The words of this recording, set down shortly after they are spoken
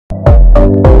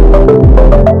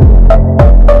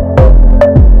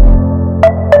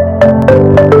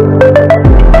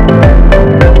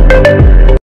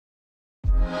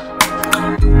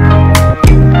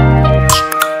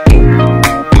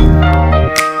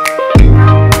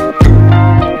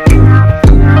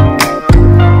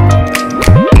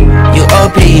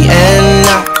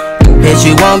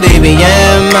You won't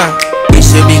BBM, we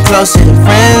should be closer to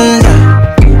friends.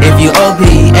 If you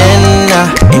OPN,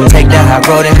 you take the high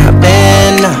road and hop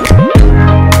in.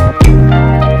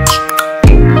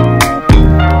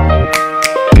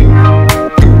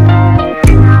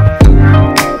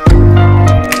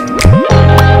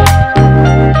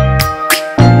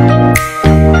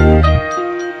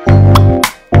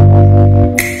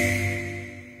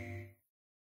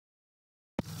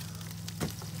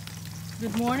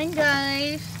 Good morning,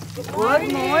 guys. Good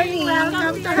morning.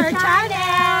 Welcome to her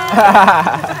channel.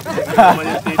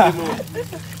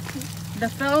 The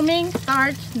filming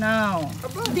starts now.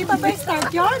 Hindi pa ba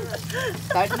start yun?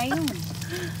 Start na yun.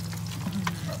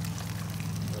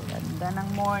 Ganda ng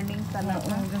morning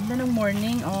talaga. Ganda ng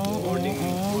morning. Morning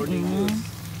news.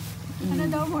 Ano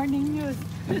daw morning news?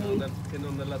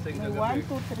 Kinundalasing 1, 2, kagabi.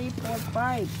 3, 4,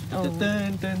 5.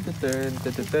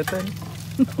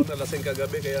 Ako nalasing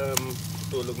kagabi kaya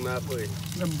tulog na ako eh.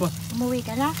 Umuwi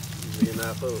ka na? Hindi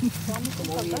na ako.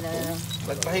 Umuwi na.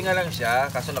 Nagpahinga lang siya,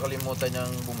 kaso nakalimutan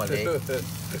niyang bumalik.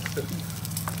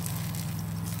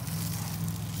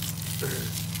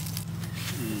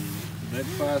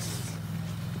 Breakfast.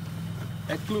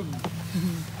 Eklug.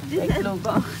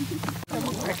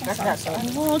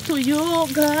 Oh, tuyo,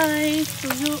 guys.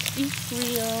 Tuyo is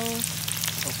real.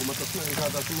 Pumatas na,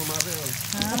 isatas mo mamari.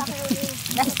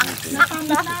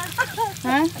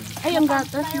 Ha? Ay, ang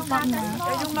gatas. Napag na.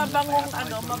 Yung mabangong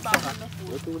mabango.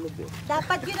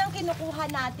 Dapat yun ang kinukuha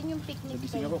natin, yung picnic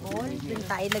table. Doon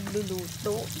tayo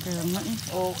nagluluto. Kaya nga eh.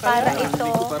 Para ito,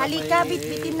 halika,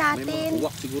 bitbitin natin.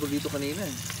 Uwak siguro dito kanina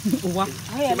eh. Uwak.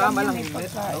 Ay, alam mo may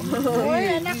pagkain. Uy,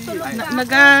 anak, tulog ka.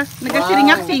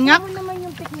 Nagasirinyak-singak. Ano naman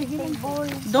yung picnic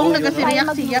table? Dong,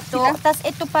 nagasiriyak-siyak sila. Tapos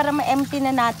ito para ma-empty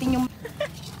na natin yung...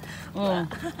 Oh.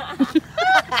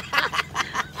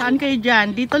 Saan kayo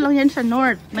dyan? Dito lang yan sa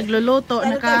north. Nagluluto,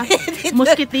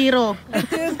 naka-muskitiro.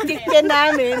 Yung kitchen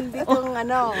namin, ditong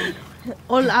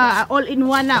All in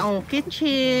one na. Oh,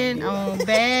 kitchen, oh,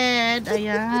 bed,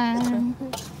 ayan.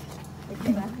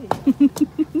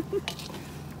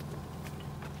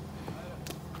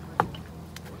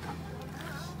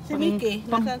 Si Vicky,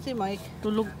 nasaan si Mike?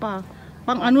 Tulog pa.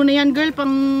 Pang ano na yan, girl?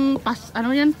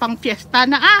 Pang fiesta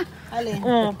na ah. Alin?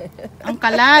 Oh, ang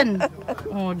kalan.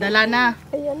 Oh, dala na.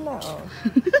 Ayan na, oh.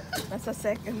 Nasa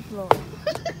second floor.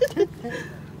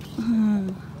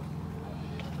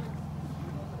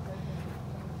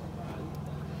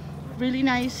 Really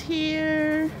nice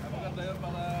here.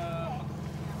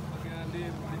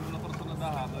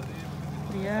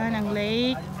 Ayan, ang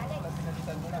lake.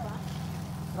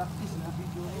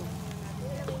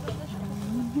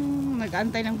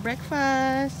 Nag-antay ng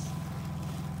breakfast.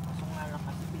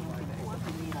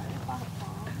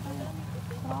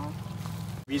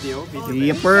 Video.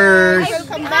 Yippers!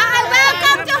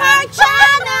 Welcome to her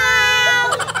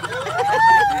channel!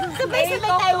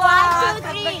 Sabay-sabay tayo, 1,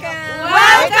 2, 3.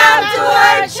 Welcome to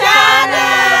her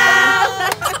channel!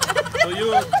 So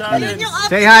you challenge.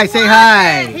 Say hi, say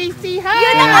hi! Hey, say hi!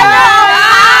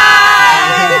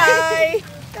 Hi!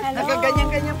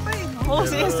 Nagaganyan-ganyan pa eh. Oh,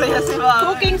 saya si Mama.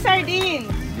 Cooking sardine.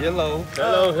 Yellow.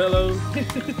 Hello.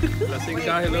 Lasing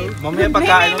ka, hello. Mamaya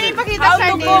pagkain May ulit. pakita How to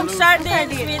sardine. cook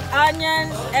sardines with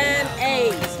onions and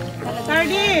eggs.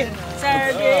 Sardine.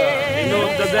 Ino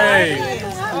of the day.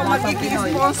 Magiging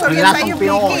sponsor Ang yan lasang sa'yo,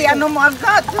 Pinoy. Vicky. Ano mo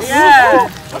agad? Yeah.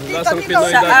 Ang lasang Sa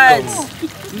Pinoy.com. ads.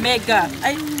 Mega.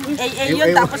 Ay, yun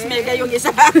tapos mega yung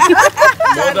isa.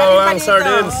 Mo daw ang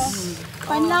sardines.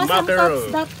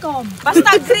 Panlasangtots.com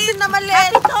Basta green na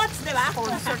maliit. Happy Tots, di ba?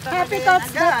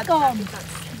 happytots.com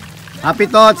Happy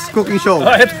Tots Cooking Show.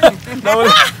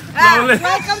 Nawala.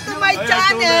 Welcome to my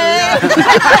channel.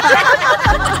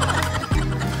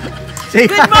 Say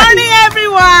Good hi. morning,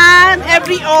 everyone.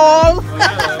 Every all.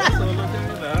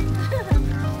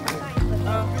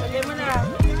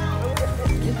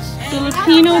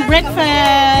 Filipino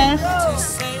breakfast.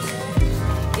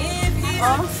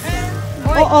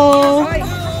 Oo.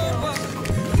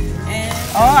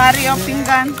 Oh, ari ang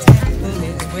pinggan.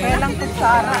 Kaya lang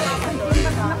kutsara.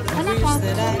 Anak ko.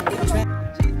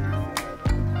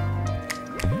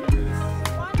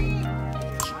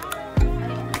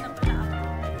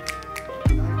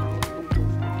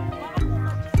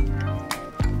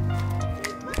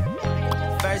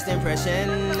 First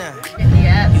impression,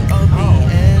 Yes. you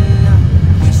OPN,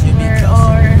 we should be closer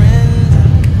to friends.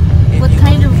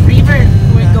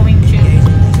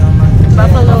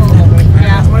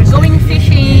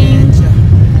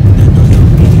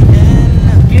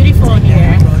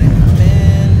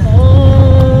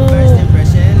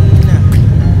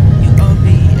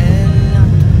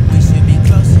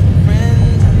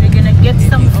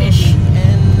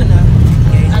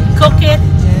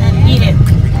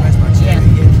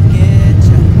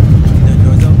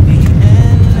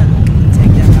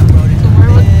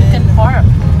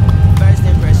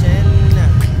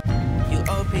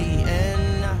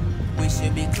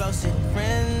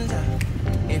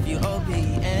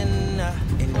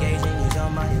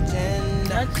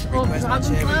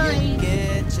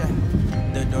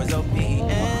 doors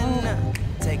open.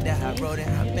 Take the high road and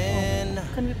hop in.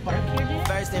 Can we park here then?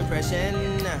 First impression,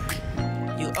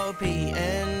 you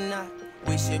OPN.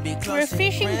 We should be close. We're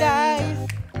fishing, guys.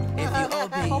 If you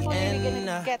Hopefully we're OPN,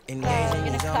 gonna get, engaging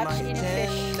gonna is on my catch any fish.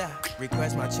 agenda.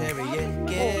 Request my chariot,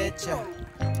 get ya.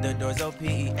 The doors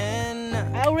open.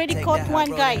 I already Take caught the high one,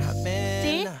 road guys. and hop in.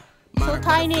 See? Mine So are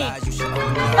tiny. butterflies, you should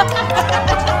open up.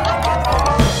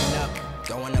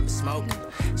 Going up and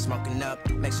smoking up.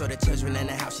 Make sure the children in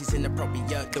the house, she's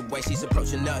inappropriate. The way she's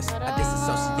approaching us, I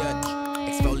disassociate,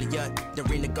 exfoliate, the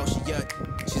renegotiate.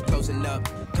 She's closing up.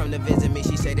 Come to visit me,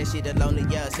 she say that she the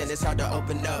loneliest, and it's hard to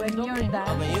open up. When you're done,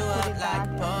 Open you up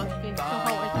like puff, Okay, so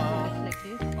how I can do it like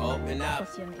this? open up.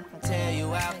 Tell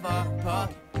you out for.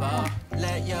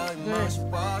 Let your emotions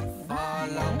walk,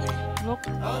 fall on me. Look,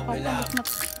 how come Open up. it's not...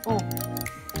 Oh.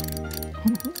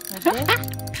 Okay.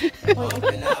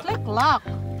 Open up. It's like lock.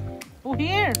 Oh,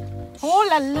 here. Oh,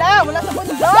 lala. Wala sa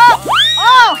bundok.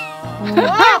 Oh!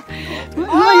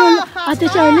 Lumayo, Ate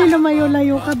Shirley,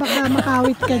 lumayo-layo ka, baka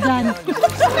makawit ka dyan.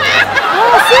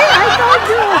 Oh, see, I told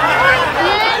you.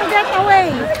 You need to get away.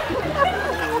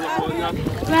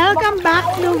 Welcome back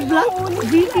to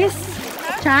Vicky's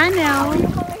channel.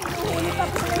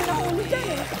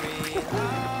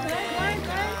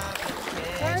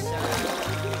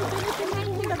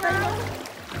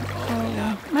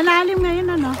 Malalim ngayon,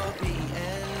 ano?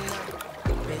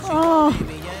 Oh.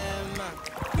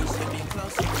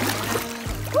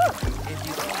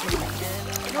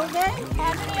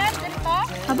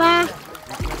 Aba.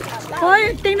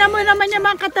 Hoy, tingnan mo naman yung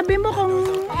mga katabi mo kung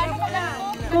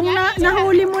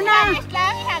nahuli mo na.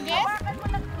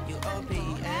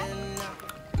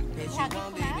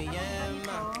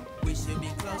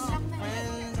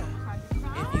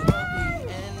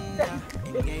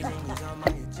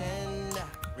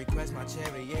 Request my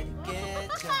chariot,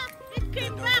 get ya. It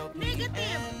came back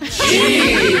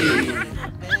negative.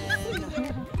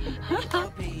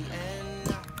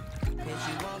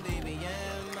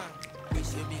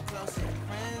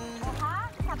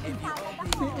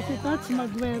 Si Tots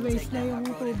magwe-waste na yung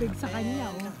tubig sa kanya.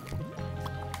 Oh.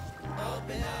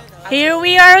 Here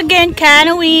we are again,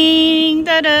 canoeing.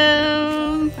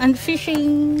 Ta-da! And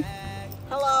fishing.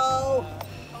 Hello.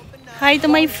 Hi to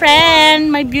my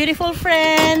friend, my beautiful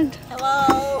friend.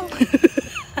 Hello.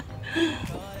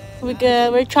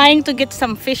 We're trying to get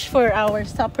some fish for our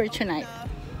supper tonight.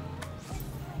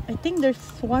 I think there's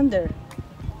one there.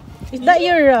 Is that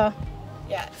your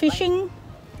Yeah. fishing?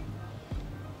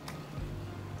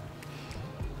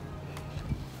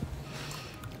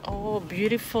 Oh,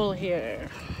 beautiful here.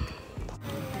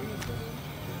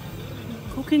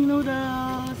 Cooking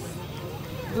noodles.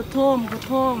 Gutom,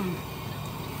 gutom.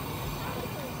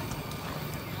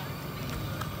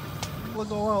 We'll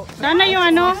go out. Sana yung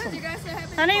ano?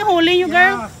 Sana yung huli nyo,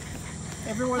 girl?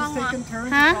 Everyone's taking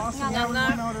turns. Huh? It's awesome. Yeah, we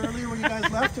went out earlier when you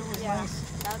guys left. It was nice.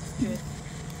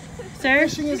 Sir,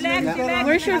 Fishing is really fun.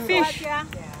 where's your fish?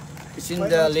 It's in But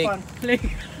the it's lake. fun.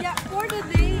 Yeah, for the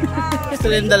day,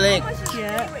 Still in the lake.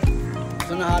 Yeah. It's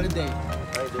on a holiday.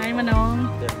 Hi, Manong.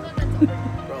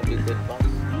 Probably dead box.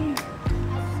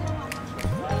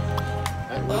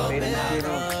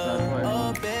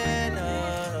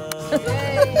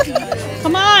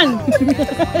 Come on!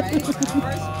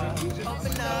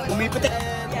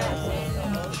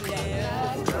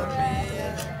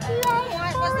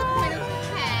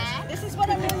 this is what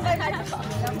I mean by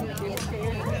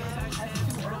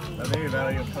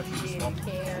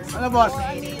Ano, boss?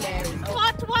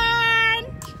 Caught one!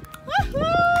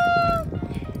 Woohoo!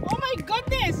 Oh my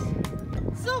goodness!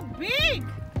 So big!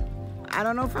 I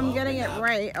don't know if I'm getting it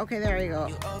right. Okay, there you go.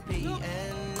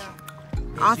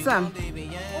 Awesome.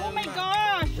 Oh my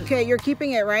gosh! Okay, you're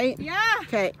keeping it right? Yeah!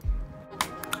 Okay.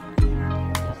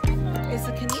 Is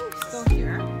the canoe still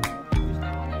here?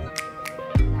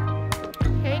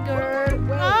 Hey girl!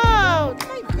 Oh!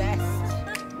 My best.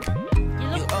 You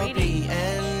look pretty.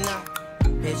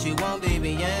 Bitch, you won't be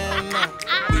we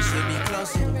should be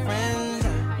closer friends.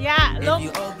 Yeah, If look.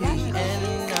 you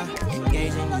OPN,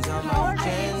 engaging is on my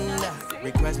agenda.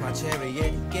 Request my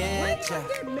chariot, get ya.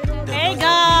 The Hey doors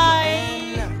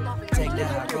guys! open. Take the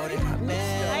high road and hop in.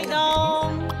 Hi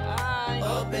dong!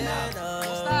 Open up,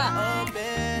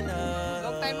 open up.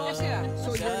 Long time no siya.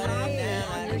 So you're not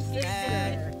on your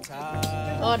sister.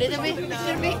 Oh, dito be.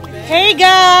 Hey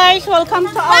guys! Welcome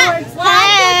to our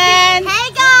tent! Hey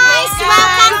guys,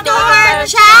 welcome to our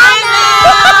channel.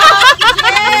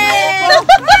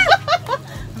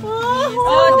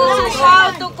 Oh, this is how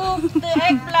to cook the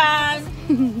eggplant.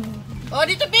 Oh,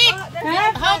 dito be.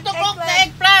 How to cook the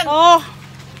eggplant. Oh!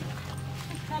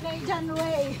 Canadian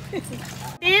way.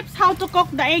 Tips how to cook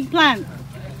the eggplant.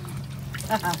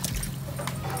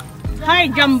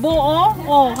 Hi, Jumbo, oh.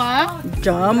 Oh, ha?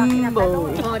 Jumbo.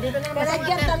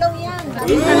 Lalagyan talong yan.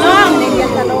 Talong.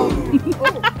 Lalagyan talong.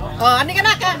 Oh, ano ka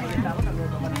na ka?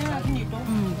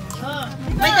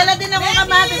 May dala din akong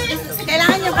kamatis.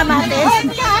 Kailangan yung kamatis?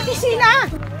 Ate sila.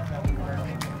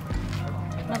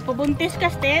 Magpabuntis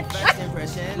ka, Stitch.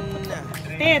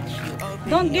 Stitch,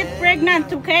 don't get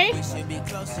pregnant, okay?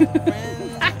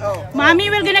 Mommy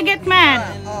will gonna get mad.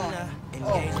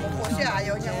 Opo siya,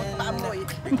 ayaw niya magpaamoy.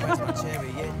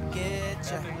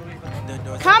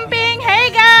 Camping, hey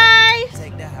guys!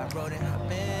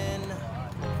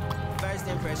 First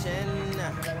impression,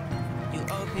 you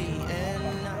OPN.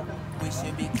 We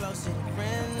should be closer to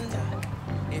friends.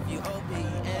 If you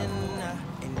OPN,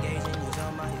 engaging is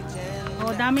on my agenda.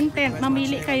 Oh, daming tent.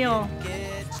 Mamili kayo.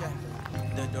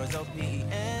 The doors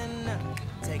OPN.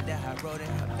 Take the high road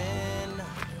and hop in.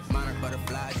 Monarch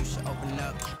butterflies, you should open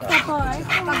up.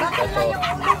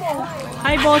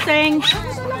 Hi, Boseng.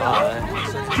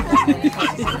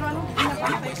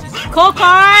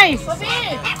 Kokoy!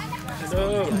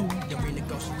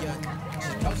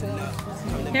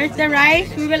 Here's the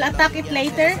rice. We will attack it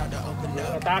later.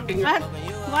 Attacking,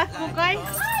 What, Kokoy?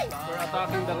 we're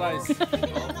attacking the rice.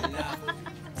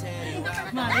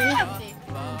 Mari.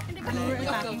 We're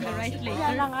attacking the rice Yan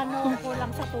later. ang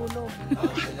kulang sa tulog.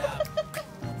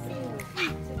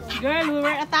 Girl, we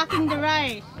were attacking the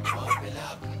rice.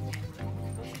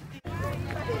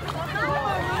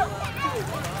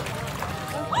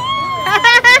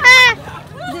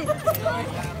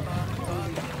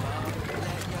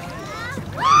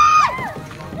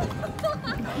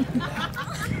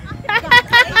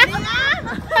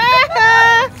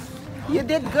 You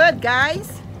did good,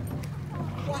 guys.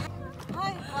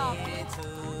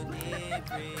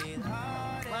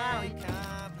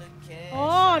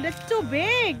 Oh, that's too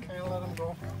big. Can you let him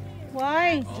go?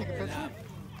 Why? Take a picture?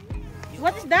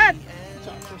 What is that?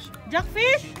 Jackfish.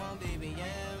 Jackfish?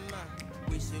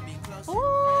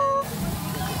 Oh.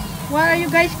 What are you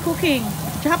guys cooking?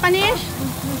 Japanese?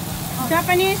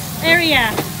 Japanese area.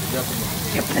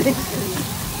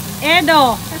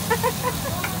 Edo.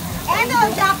 Edo,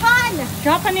 Japan!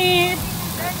 Japanese.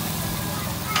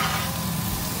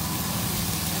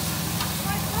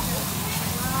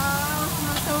 Wow,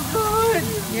 smells so good.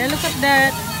 Yeah, look at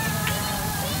that.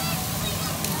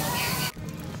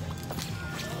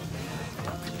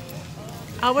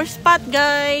 Our spot,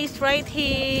 guys, right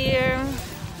here.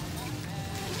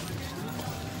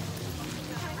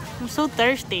 I'm so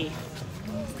thirsty.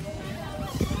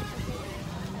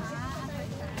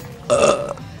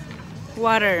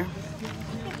 Water.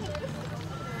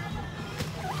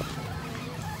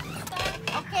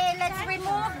 Okay, let's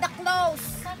remove the clothes.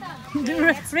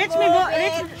 Rich, me go.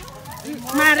 Rich,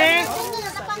 Mare.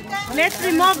 Let's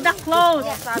remove the clothes.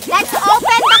 Let's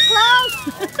open the clothes.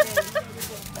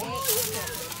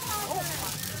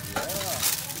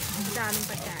 Daming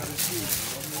pagkain.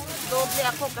 Doble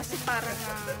ako kasi parang...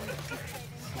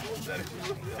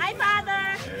 Hi,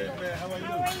 Father. How are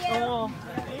you? Oh.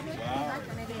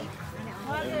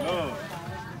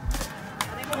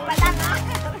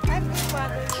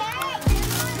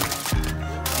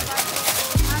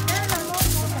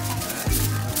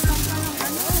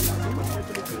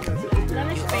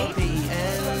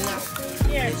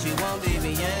 Yes, you won't be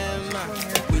BM.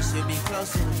 We should be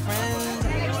closer to friends.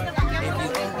 If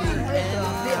you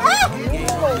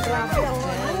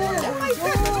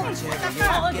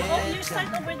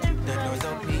the doors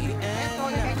OPN.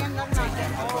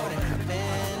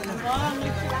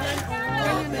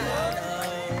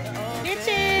 That's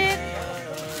it.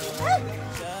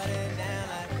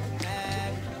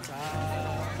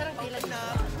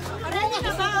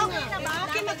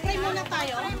 Okay, mag-try muna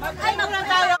tayo. Mag-try muna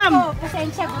tayo.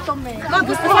 Pasensya, gutom eh.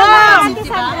 Gutom.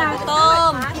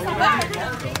 Gutom.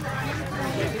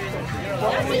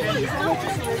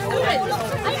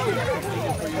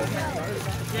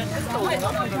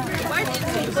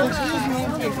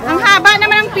 Ang haba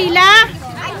naman ng pila.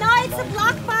 I know, it's a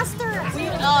blockbuster.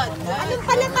 Anong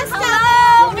palabas ka?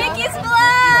 Hello, Vicky's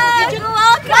vlog.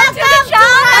 Welcome to the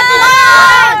channel.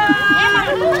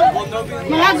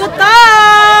 Mga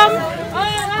gutom.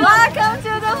 Welcome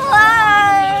to the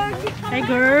vlog. Hey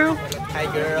girl. Hi,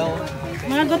 girl.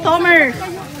 Mga gutomers.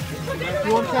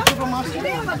 You want ketchup or mustard?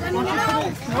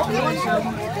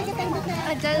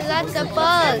 Lots of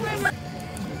bugs.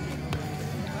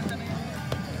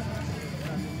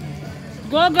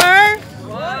 Go girl.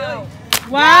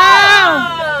 Wow.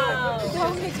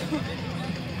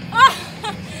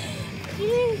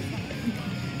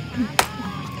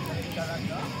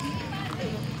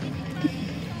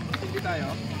 Hindi tayo.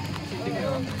 Hindi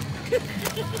kayo.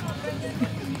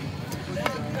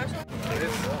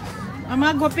 Ang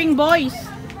mga gwaping boys.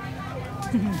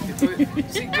 Ito,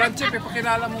 si Grand Chef,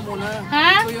 ipakilala mo muna.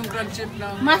 Ha? Ito yung Grand Chef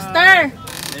ng... Master!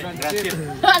 Grand Chef.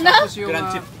 Ano? Tapos yung,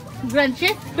 Grand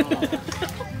Chef?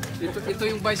 ito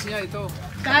yung vice niya, ito.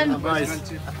 Saan? Grand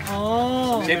Chef.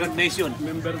 Oh. Second Nation.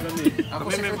 Member kami. Ako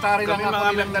sekretary lang ako.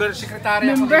 mga members. Sekretary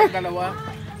ako Member. ng dalawa.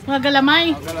 Mga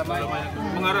galamay. Galamay.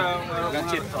 Mga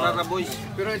Chef. Rara Boys.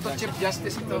 Pero ito Chief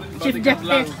Justice ito. Chief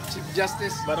Justice. Chief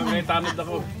Justice. Parang may tanod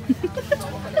ako.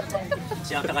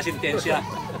 Siya ang takasintensya.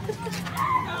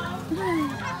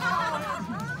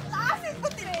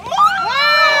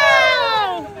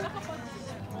 Wow!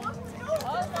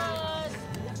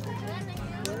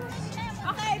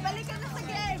 Okay, balikan na sa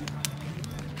game.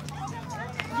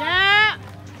 Yeah!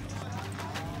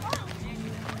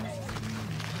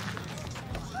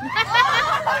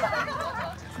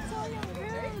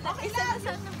 Okay,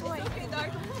 sana boy.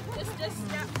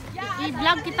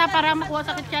 I-vlog kita para makuha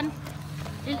sakit yan.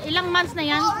 Ilang months na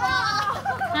yan?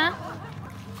 Ha?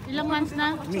 Ilang months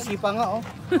na? Misi pa nga, oh.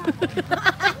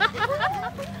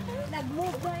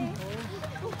 Nag-move ba eh?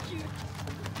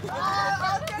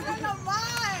 Okay na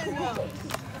naman!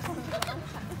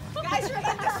 Guys, you're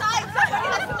in the side! Somebody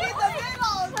has to be in the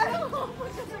middle!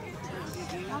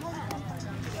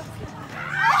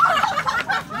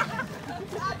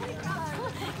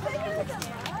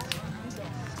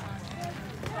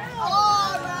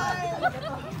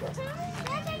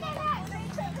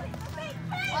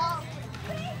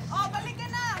 Oh, balik ka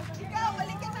na! Ikaw,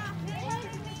 balik ka na!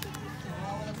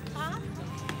 Ha?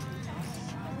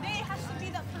 Hindi, has to be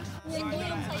the first. Hindi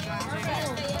yung sa'yo.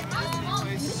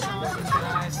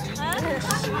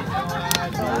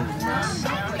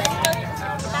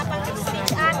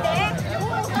 Tapang-speech ate.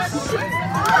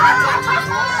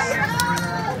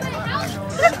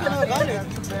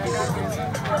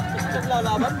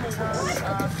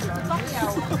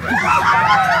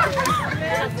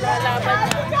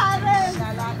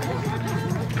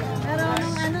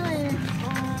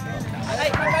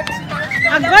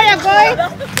 Agoy, agoy!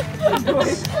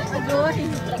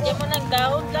 Lagyan mo ng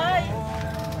daon, Day.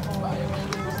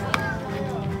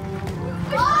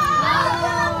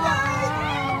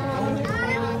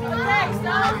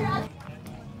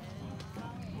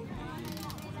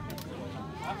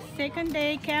 Second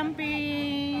day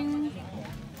camping.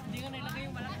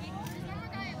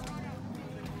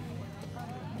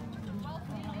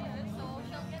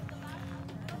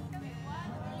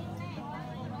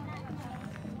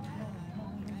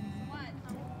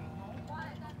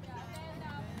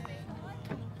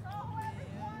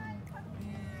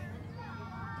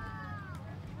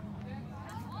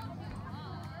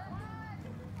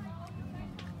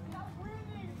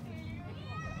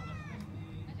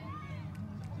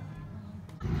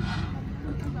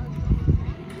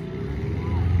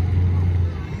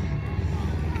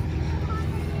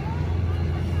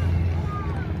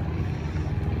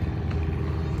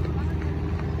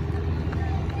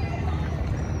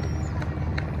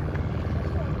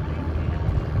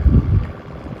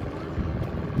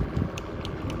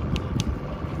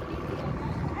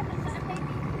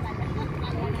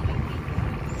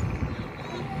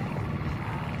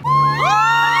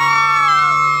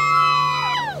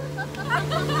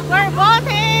 We're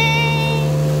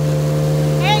boating!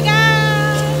 Hey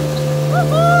guys!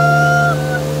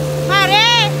 Woohoo!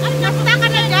 Mare! Nasta ka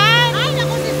na dyan! Ay,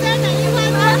 naku si Sir,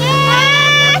 naiwan ka na!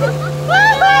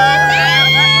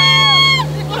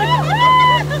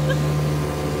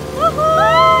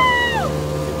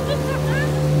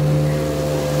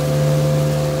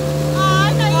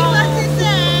 Ay, naiwan si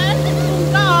Sir!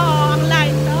 Ito, ang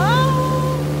light, oh!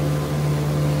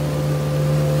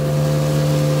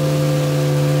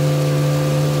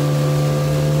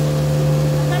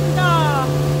 Ganda.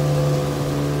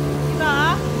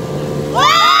 Diba?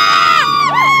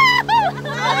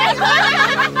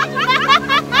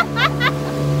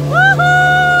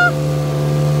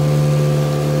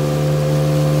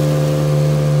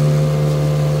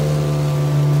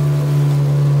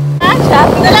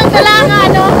 Dalang-dalang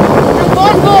ano,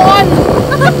 buon-buon.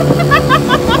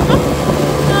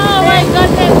 Oh my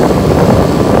goodness.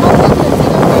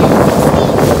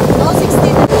 Oh,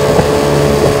 16.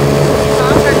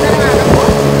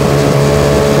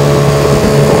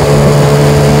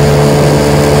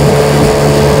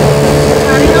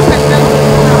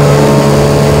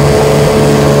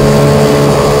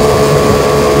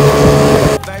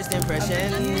 First impression,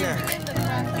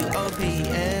 you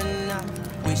OPN.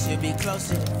 We should be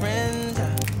closer friends.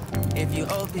 If you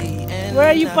OPN. Where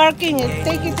are you parking it?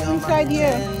 Take it inside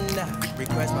here.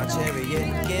 Request my chariot,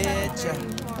 get ya.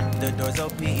 the doors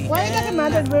open. Why it doesn't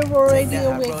matter we're already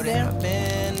awake there?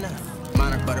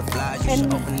 Monarch butterflies, you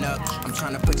should open up. I'm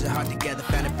trying to put your heart together,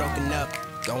 found it broken up.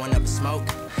 Going up in smoke,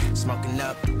 smoking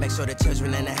up. Make sure the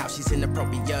children in the house, she's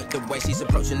inappropriate. The way she's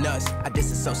approaching us, I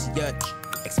disassociate.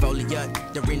 Exfoliate,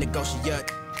 the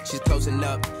renegotiate. She's closing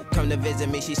up. Come to visit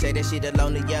me, she say that she the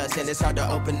loneliest, and it's hard to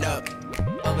open up.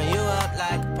 Open you up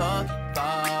like a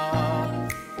puffball.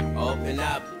 Open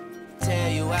up,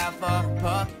 tear you out for a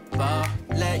puffball.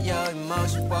 Let your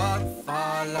emotion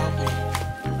waterfall on me.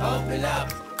 Open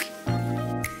up.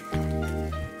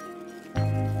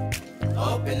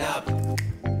 Open up.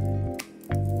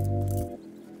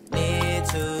 Need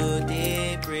to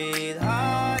deep breathe,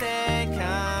 heartache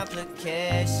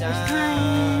complications.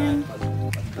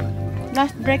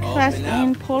 Last breakfast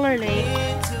in Polar Lake.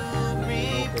 Need to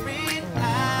breathe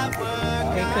our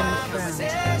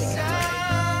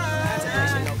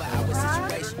concentration over our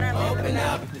situation. Open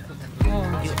up.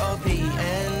 You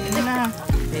OPN.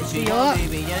 It's you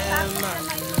BBM.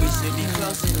 We should be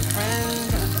closer than friends.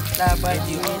 Dapat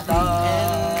you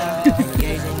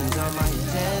engaging is on my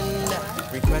agenda.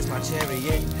 Request my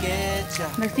chariot, get ya.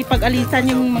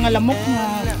 Nagsipag-alisan yung mga lamok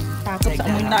na takot sa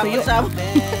amoy na tuyo.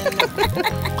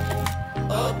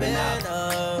 Open up,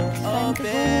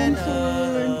 open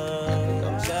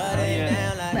up. Shut it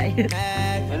down like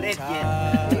that.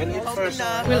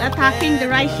 We'll attacking the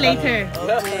rice later.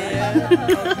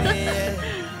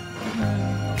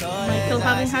 Michael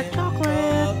having hot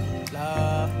chocolate.